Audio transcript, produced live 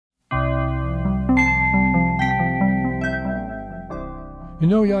You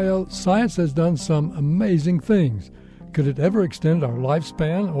know, Yael, science has done some amazing things. Could it ever extend our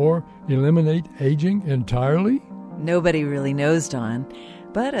lifespan or eliminate aging entirely? Nobody really knows, Don.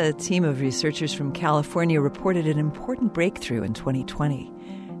 But a team of researchers from California reported an important breakthrough in 2020.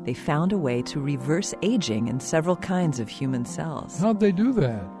 They found a way to reverse aging in several kinds of human cells. How'd they do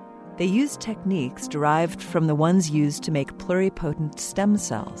that? They used techniques derived from the ones used to make pluripotent stem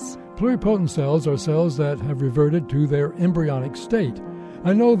cells. Pluripotent cells are cells that have reverted to their embryonic state.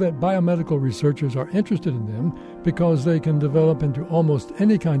 I know that biomedical researchers are interested in them because they can develop into almost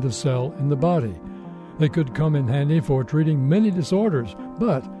any kind of cell in the body. They could come in handy for treating many disorders,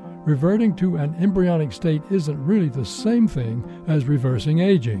 but reverting to an embryonic state isn't really the same thing as reversing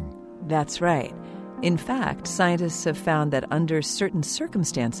aging. That's right. In fact, scientists have found that under certain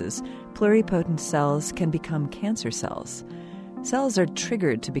circumstances, pluripotent cells can become cancer cells. Cells are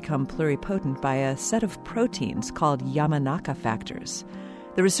triggered to become pluripotent by a set of proteins called Yamanaka factors.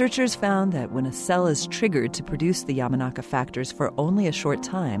 The researchers found that when a cell is triggered to produce the Yamanaka factors for only a short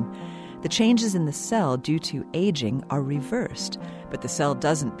time, the changes in the cell due to aging are reversed, but the cell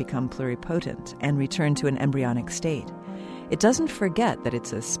doesn't become pluripotent and return to an embryonic state. It doesn't forget that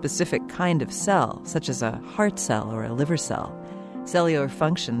it's a specific kind of cell, such as a heart cell or a liver cell. Cellular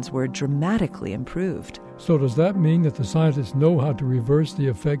functions were dramatically improved. So does that mean that the scientists know how to reverse the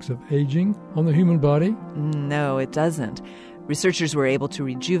effects of aging on the human body? No, it doesn't. Researchers were able to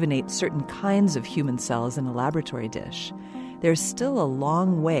rejuvenate certain kinds of human cells in a laboratory dish. There's still a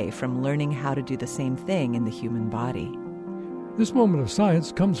long way from learning how to do the same thing in the human body. This moment of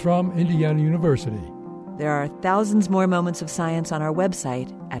science comes from Indiana University. There are thousands more moments of science on our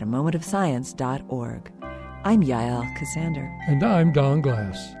website at amomentofscience.org. I'm Yael Cassander. And I'm Don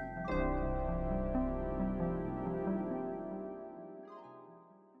Glass.